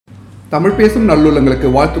தமிழ் பேசும் நல்லுள்ளங்களுக்கு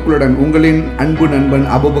வாழ்த்துக்களுடன் உங்களின் அன்பு நண்பன்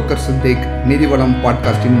அபுபக்கர் சித்திக் நிதிவளம்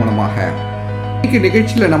பாட்காஸ்டின் மூலமாக இன்னைக்கு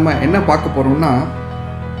நிகழ்ச்சியில் நம்ம என்ன பார்க்க போறோம்னா,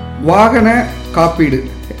 வாகன காப்பீடு,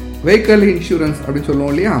 வெஹிக்கல் இன்சூரன்ஸ் அப்படின்னு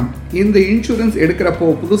சொல்லுவோம் இல்லையா. இந்த இன்சூரன்ஸ் எடுக்கிறப்போ,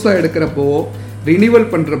 புதுசாக எடுக்கிறப்போ,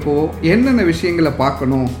 ரினிவல் பண்ணுறப்போ என்னென்ன விஷயங்களை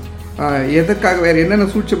பார்க்கணும், எதற்காக, வேறு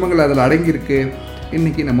என்னென்ன சூட்சமங்கள் அதில் அடங்கியிருக்கு,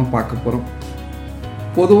 இன்றைக்கி நம்ம பார்க்க போகிறோம்.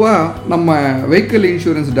 பொதுவாக நம்ம வெஹிக்கிள்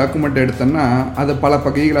இன்சூரன்ஸ் டாக்குமெண்ட் எடுத்தோம்னா அதை பல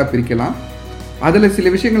பகுதிகளாக பிரிக்கலாம். அதில் சில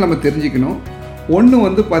விஷயங்கள் நம்ம தெரிஞ்சுக்கணும்.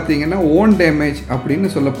 ஒன்று பார்த்திங்கன்னா ஓன் டேமேஜ் அப்படின்னு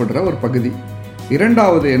சொல்லப்படுற ஒரு பகுதி.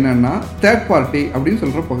 இரண்டாவது என்னென்னா தேர்ட் பார்ட்டி அப்படின்னு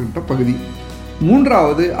சொல்கிற பகுதி.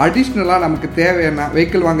 மூன்றாவது அடிஷ்னலாக நமக்கு தேவையான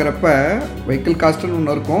வெஹிக்கிள் வாங்குறப்ப வெஹிக்கிள் காஸ்ட்டுன்னு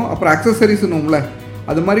ஒன்று இருக்கும், அப்புறம் அக்சசரிஸ்னு ஒன்றுல,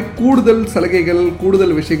 அது மாதிரி கூடுதல் சலுகைகள்,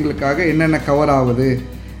 கூடுதல் விஷயங்களுக்காக என்னென்ன கவர் ஆகுது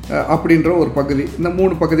அப்படின்ற ஒரு பகுதி. இந்த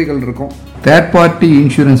 3 பகுதிகள் இருக்கும். தேர்ட் பார்ட்டி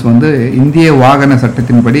இன்சூரன்ஸ் இந்திய வாகன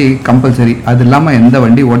சட்டத்தின்படி கம்பல்சரி. அது இல்லாமல் எந்த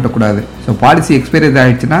வண்டி ஓட்டக்கூடாது. ஸோ பாலிசி எக்ஸ்பைரி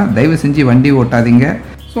ஆகிடுச்சுன்னா தயவு செஞ்சு வண்டி ஓட்டாதீங்க.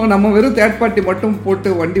 ஸோ நம்ம வெறும் தேர்ட் பார்ட்டி மட்டும்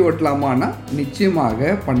போட்டு வண்டி ஓட்டலாமான்னா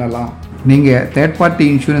நிச்சயமாக பண்ணலாம். நீங்கள் தேர்ட் பார்ட்டி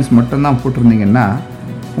இன்சூரன்ஸ் மட்டும்தான் போட்டிருந்தீங்கன்னா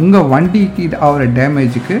உங்கள் வண்டிக்கு ஆகிற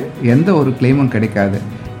டேமேஜுக்கு எந்த ஒரு கிளைமும் கிடைக்காது.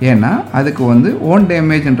 ஏன்னா அதுக்கு ஓன்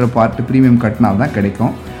டேமேஜ்ன்ற பார்ட்டு ப்ரீமியம் கட்டினா தான்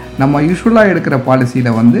கிடைக்கும். நம்ம யூஸ்வலாக எடுக்கிற பாலிசியில்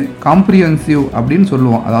காம்ப்ரிஹென்சிவ் அப்படின்னு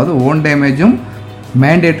சொல்லுவோம். அதாவது ஓன் டேமேஜும்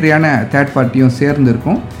மேண்டேட்ரியான தேர்ட் பார்ட்டியும் சேர்ந்து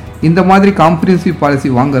இருக்கும். இந்த மாதிரி காம்ப்ரிஹென்சிவ் பாலிசி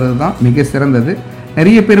வாங்குறது தான் மிக சிறந்தது.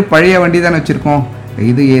 நிறைய பேர் பழைய வண்டி தானே வச்சுருக்கோம்,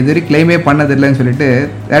 இது எதிரி கிளைமே பண்ணதில்லைன்னு சொல்லிட்டு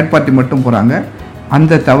தேர்ட் பார்ட்டி மட்டும் போகிறாங்க.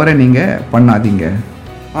 அந்த தவறை நீங்கள் பண்ணாதீங்க.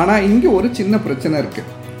 ஆனால் இங்கே ஒரு சின்ன பிரச்சனை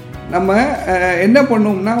இருக்குது. நம்ம என்ன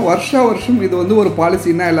பண்ணுவோம்னா, வருஷம் இது ஒரு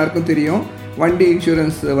பாலிசின்னா எல்லாருக்கும் தெரியும். வண்டி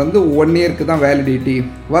இன்சூரன்ஸ் 1 இயருக்கு தான் வேலிடிட்டி.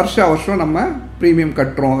 வருஷம் நம்ம ப்ரீமியம்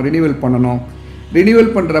கட்டுறோம், ரினிவல் பண்ணணும்.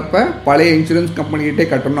 ரினிவல் பண்ணுறப்ப பழைய இன்சூரன்ஸ் கம்பெனிகிட்டே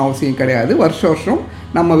கட்டணும்னு அவசியம் கிடையாது. வருஷம்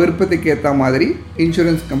நம்ம விருப்பத்துக்கு ஏற்ற மாதிரி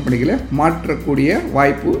இன்சூரன்ஸ் கம்பெனிகளை மாற்றக்கூடிய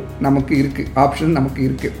வாய்ப்பு நமக்கு இருக்குது, ஆப்ஷன் நமக்கு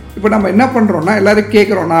இருக்குது. இப்போ நம்ம என்ன பண்ணுறோன்னா, எல்லோரும்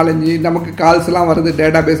கேட்குறோம், 4-5 நமக்கு கால்ஸ்லாம் வருது,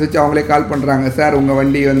 டேட்டா பேஸ் வச்சு அவங்களே கால் பண்ணுறாங்க. சார் உங்கள்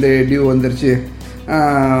வண்டி டியூ வந்துருச்சு,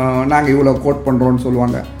 நாங்கள் இவ்வளோ கோட் பண்ணுறோன்னு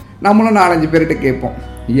சொல்லுவாங்க. நம்மளும் 4-5 பேர்கிட்ட கேட்போம்.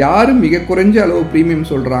 யார் மிக குறைஞ்ச அளவு ப்ரீமியம்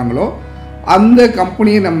சொல்கிறாங்களோ அந்த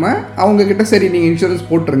கம்பெனியை நம்ம அவங்கக்கிட்ட சரி நீங்கள் இன்சூரன்ஸ்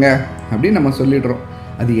போட்டுருங்க அப்படின்னு நம்ம சொல்லிடுறோம்.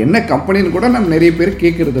 அது என்ன கம்பெனின்னு கூட நம்ம நிறைய பேர்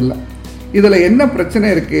கேட்குறதில்ல. இதில் என்ன பிரச்சனை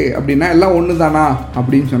இருக்குது அப்படின்னா, எல்லாம் ஒன்று தானா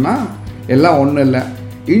அப்படின்னு சொன்னால் எல்லாம் ஒன்றும் இல்லை.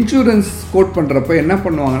 இன்சூரன்ஸ் கோட் பண்ணுறப்ப என்ன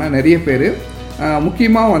பண்ணுவாங்கன்னா, நிறைய பேர்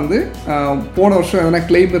முக்கியமாக போன வருஷம் எதனா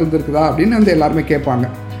கிளைம் இருந்திருக்குதா அப்படின்னு எல்லாருமே கேட்பாங்க.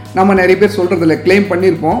 நம்ம நிறைய பேர் சொல்கிறதில்ல, கிளைம்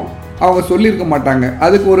பண்ணியிருப்போம், அவங்க சொல்லியிருக்க மாட்டாங்க.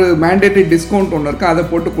 அதுக்கு ஒரு மேண்டேட்டரி டிஸ்கவுண்ட் ஒன்று இருக்குது, அதை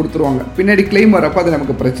போட்டு கொடுத்துருவாங்க. பின்னாடி கிளைம் வரப்போ அது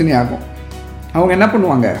நமக்கு பிரச்சனையாகும். அவங்க என்ன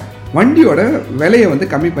பண்ணுவாங்க, வண்டியோட விலையை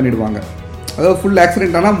கம்மி பண்ணிவிடுவாங்க. அதாவது ஃபுல்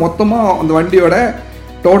ஆக்சிடென்ட் ஆனால் மொத்தமாக அந்த வண்டியோட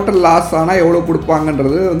டோட்டல் லாஸ் ஆனால் எவ்வளோ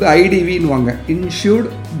கொடுப்பாங்கன்றது ஐடிவின்னுவாங்க, இன்சூர்டு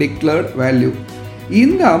டிக்ளர்டு வேல்யூ.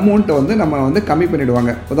 இந்த அமௌண்ட்டை நம்ம கம்மி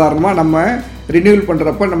பண்ணிவிடுவாங்க. உதாரணமாக நம்ம ரினியூவல்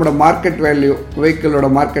பண்ணுறப்ப நம்மளோட மார்க்கெட் வேல்யூ, வெஹிக்கிளோட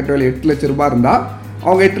மார்க்கெட் வேல்யூ 8 லட்ச ரூபா இருந்தால்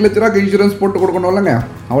அவங்க 8 லட்ச ரூபாய்க்கு இன்சூரன்ஸ் போட்டு கொடுக்கணும் இல்லைங்க,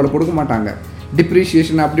 அவ்வளோ கொடுக்க மாட்டாங்க.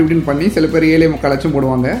 டிப்ரிஷியேஷன் அப்படி இப்படின்னு பண்ணி சில பேர் 7.25 லட்சம்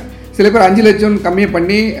போடுவாங்க. சில பேர் 5 லட்சம் கம்மியாக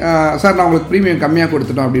பண்ணி, சார் நான் உங்களுக்கு ப்ரீமியம் கம்மியாக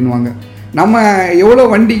கொடுத்துட்டோம் அப்படின்வாங்க. நம்ம எவ்வளோ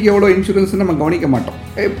வண்டிக்கு எவ்வளோ இன்சூரன்ஸ்னு நம்ம கவனிக்க மாட்டோம்.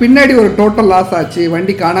 பின்னாடி ஒரு டோட்டல் லாஸ் ஆச்சு,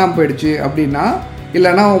 வண்டி காணாமல் போயிடுச்சு அப்படின்னா,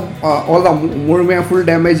 இல்லைன்னா அவ்வளோதான் முழுமையாக ஃபுல்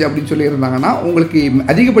டேமேஜ் அப்படின்னு சொல்லியிருந்தாங்கன்னா உங்களுக்கு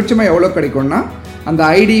அதிகபட்சமாக எவ்வளோ கிடைக்கும்னா அந்த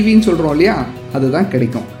ஐடிவின்னு சொல்கிறோம் இல்லையா, அதுதான்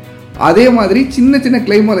கிடைக்கும். அதே மாதிரி சின்ன சின்ன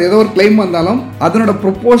கிளைம், ஏதோ ஒரு கிளைம் வந்தாலும் அதனோட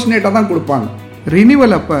ப்ரொப்போர்ஷனேட்டாக தான் கொடுப்பாங்க.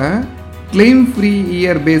 ரினிவல் அப்போ கிளைம் ஃப்ரீ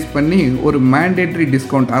இயர் பேஸ் பண்ணி ஒரு மேண்டேட்ரி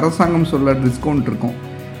டிஸ்கவுண்ட், அரசாங்கம் சொல்ல டிஸ்கவுண்ட் இருக்கும்.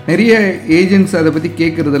 நிறைய ஏஜென்ட்ஸ் அதை பற்றி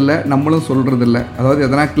கேட்குறதில்ல, நம்மளும் சொல்கிறதில்ல. அதாவது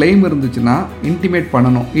எதனா கிளைம் இருந்துச்சுன்னா இன்டிமேட்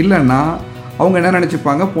பண்ணணும். இல்லைன்னா அவங்க என்ன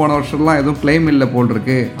நினச்சிப்பாங்க, போன வருஷம்லாம் எதுவும் கிளைம் இல்லை போல்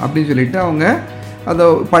இருக்கு அப்படின்னு சொல்லிட்டு அவங்க அதை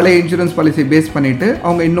பழைய இன்சூரன்ஸ் பாலிசி பேஸ் பண்ணிவிட்டு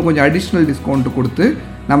அவங்க இன்னும் கொஞ்சம் அடிஷ்னல் டிஸ்கவுண்ட்டு கொடுத்து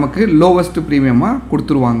நமக்கு லோவஸ்ட் ப்ரீமியமாக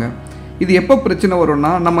கொடுத்துருவாங்க. இது எப்போ பிரச்சனை வரும்னா,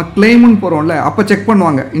 நம்ம கிளைமுன்னு போகிறோம்ல, அப்போ செக்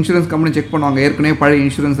பண்ணுவாங்க, இன்சூரன்ஸ் கம்பெனி செக் பண்ணுவாங்க ஏற்கனவே பழைய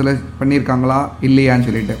இன்சூரன்ஸில் பண்ணியிருக்காங்களா இல்லையான்னு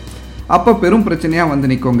சொல்லிட்டு. அப்போ பெரும் பிரச்சனையாக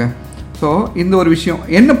நிற்கோங்க. ஸோ இந்த ஒரு விஷயம்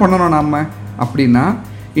என்ன பண்ணணும் நாம் அப்படின்னா,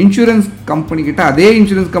 இன்சூரன்ஸ் கம்பெனிக்கிட்ட, அதே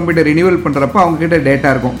இன்சூரன்ஸ் கம்பெனிகிட்ட ரினியூவல் பண்ணுறப்ப அவங்கக்கிட்ட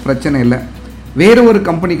டேட்டா இருக்கும், பிரச்சனை இல்லை. வேறு ஒரு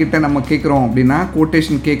கம்பெனிக்கிட்ட நம்ம கேட்குறோம் அப்படின்னா,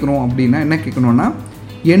 கோட்டேஷன் கேட்குறோம் அப்படின்னா என்ன கேட்கணுன்னா,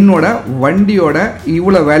 என்னோட வண்டியோட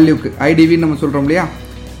இவ்வளோ வேல்யூக்கு, ஐடிவின்னு நம்ம சொல்கிறோம் இல்லையா,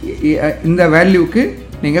 இந்த வேல்யூக்கு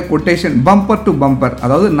நீங்கள் கொட்டேஷன் பம்பர் டு பம்பர்,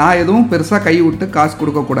 அதாவது நான் எதுவும் பெருசாக கை விட்டு காசு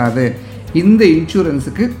கொடுக்கக்கூடாது, இந்த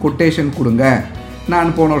இன்சூரன்ஸுக்கு கொட்டேஷன் கொடுங்க,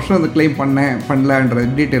 நான் போன வருஷம் அந்த கிளைம் பண்ணலன்ற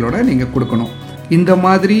டீட்டெயிலோட நீங்கள் கொடுக்கணும். இந்த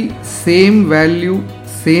மாதிரி சேம் வேல்யூ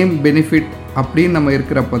சேம் பெனிஃபிட் அப்படின்னு நம்ம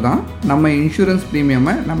இருக்கிறப்ப தான் நம்ம இன்சூரன்ஸ்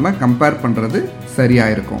ப்ரீமியமை நம்ம கம்பேர் பண்ணுறது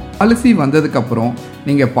சரியாக இருக்கும். பாலிசி வந்ததுக்கப்புறம்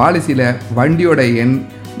நீங்கள் பாலிசியில் வண்டியோட எண்,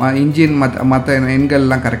 இன்ஜின் மற்ற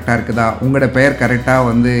எண்கள்லாம் கரெக்டாக இருக்குதா, உங்களோட பெயர் கரெக்டாக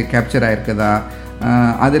வந்து கேப்சர் ஆகிருக்குதா,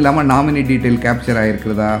 அது இல்லாமல் நாமினி டீட்டெயில் கேப்சர்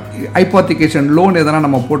ஆகிருக்குதா, ஹைப்போத்திகேஷன் லோன் எதனா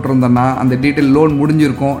நம்ம போட்டிருந்தோம்னா அந்த டீட்டெயில் லோன்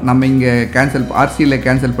முடிஞ்சிருக்கும், நம்ம இங்கே ஆர்சியில்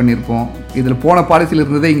கேன்சல் பண்ணியிருப்போம், இதில் போன பாலிசியில்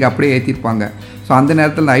இருந்ததே இங்கே அப்படியே ஏற்றிருப்பாங்க. ஸோ அந்த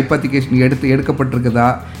நேரத்தில் இந்த ஹைப்போத்திகேஷன் எடுக்கப்பட்டிருக்குதா,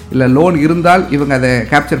 இல்லை லோன் இருந்தால் இவங்க அதை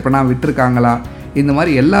கேப்சர் பண்ணால் விட்டுருக்காங்களா, இந்த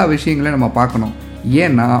மாதிரி எல்லா விஷயங்களையும் நம்ம பார்க்கணும்.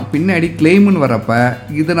 ஏன்னா பின்னாடி கிளைம்னு வரப்போ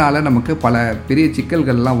இதனால் நமக்கு பல பெரிய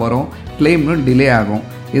சிக்கல்கள்லாம் வரும், கிளைம்னு டிலே ஆகும்.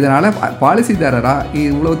 இதனால் பாலிசிதாரராக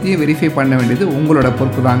இவ்வளோத்தையும் வெரிஃபை பண்ண வேண்டியது உங்களோட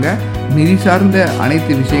பொறுப்பு தாங்க. நிதி சார்ந்த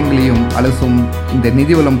அனைத்து விஷயங்களையும் அலசும் இந்த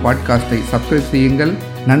நிதிவளம் பாட்காஸ்ட்டை சப்ஸ்கிரைப் செய்யுங்கள்,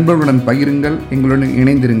 நண்பர்களுடன் பகிருங்கள், எங்களுடன்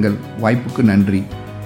இணைந்திருங்கள். வாய்ப்புக்கு நன்றி.